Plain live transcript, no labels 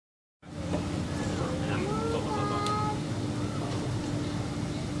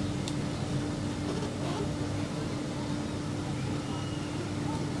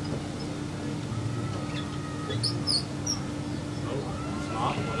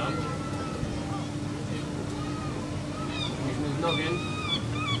jogging.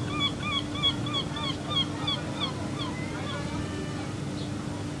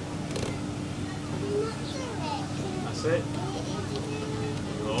 That's it.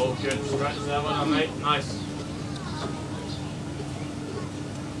 Oh, good. Stretch that one on, mate. Nice.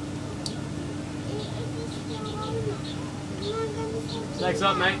 Legs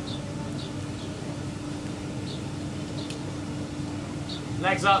up, mate.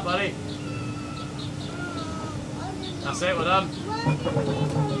 Legs up, buddy. That's it, well done.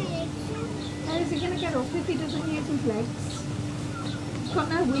 How is he going to get up if he doesn't use his legs? He's got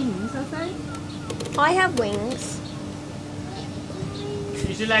no wings, has he? I have wings.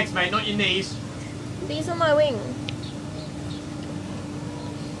 Use your legs, mate, not your knees. These are my wings.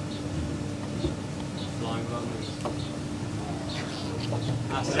 Flying lunges.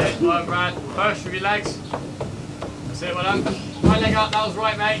 That's it, well done, Brad. Push with your legs. That's it, well done. Right leg up, that was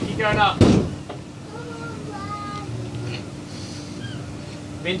right, mate. Keep going up.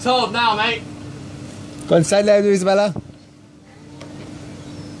 Been told now, mate. Go on, say louder, Isabella.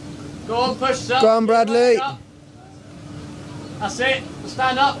 Go on, push up. Go on, Bradley. That's it.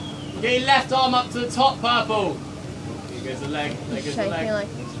 Stand up. Get your left arm up to the top, purple. Here goes the leg. There He's goes the shaking leg.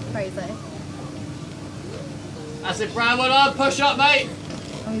 like crazy. That's it, Brad. Well done. Push up, mate.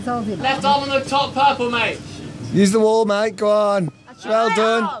 Oh, he's holding Left arm on the top, purple, mate. Use the wall, mate. Go on. Well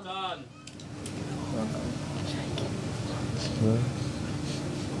done. Done.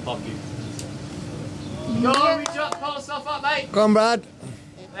 Pop you. Go on, reach up, pull yourself up, mate. Go on, Brad.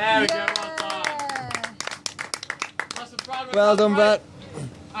 There we go, well done. That's what Brad Well done, Brad.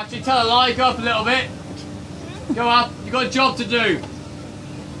 Actually, tell a lie, go up a little bit. Go up, you've got a job to do.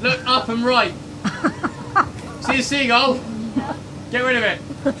 Look up and right. See the seagull? Get rid of it.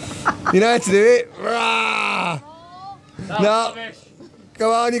 You know how to do it. Rah! That's No. rubbish.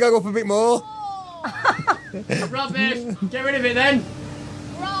 Go on, you gotta go up a bit more. Rubbish. Get rid of it then.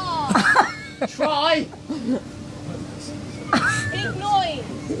 Try. Big noise.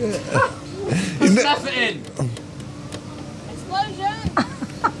 Put some effort in. Explosion.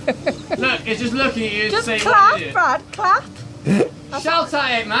 Look, it's just looking at you and Just saying clap, what it is. Brad, clap. Shout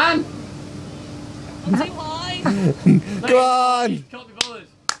at it, man. I'm too high. Go on. Can't be bothered.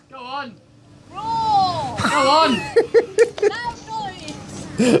 Go on. Roar. Go on. Loud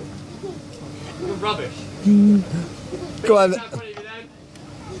noise. You're rubbish. Go on. Legs out in front of you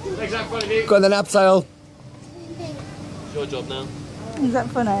then. Legs out in front of you. Go on, then abseil. It's your job now. Is that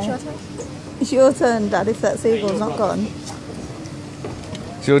funny? It's your turn, Dad, if that seagull's not gone.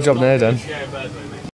 It's your job now, Dan. Scary birds, mate.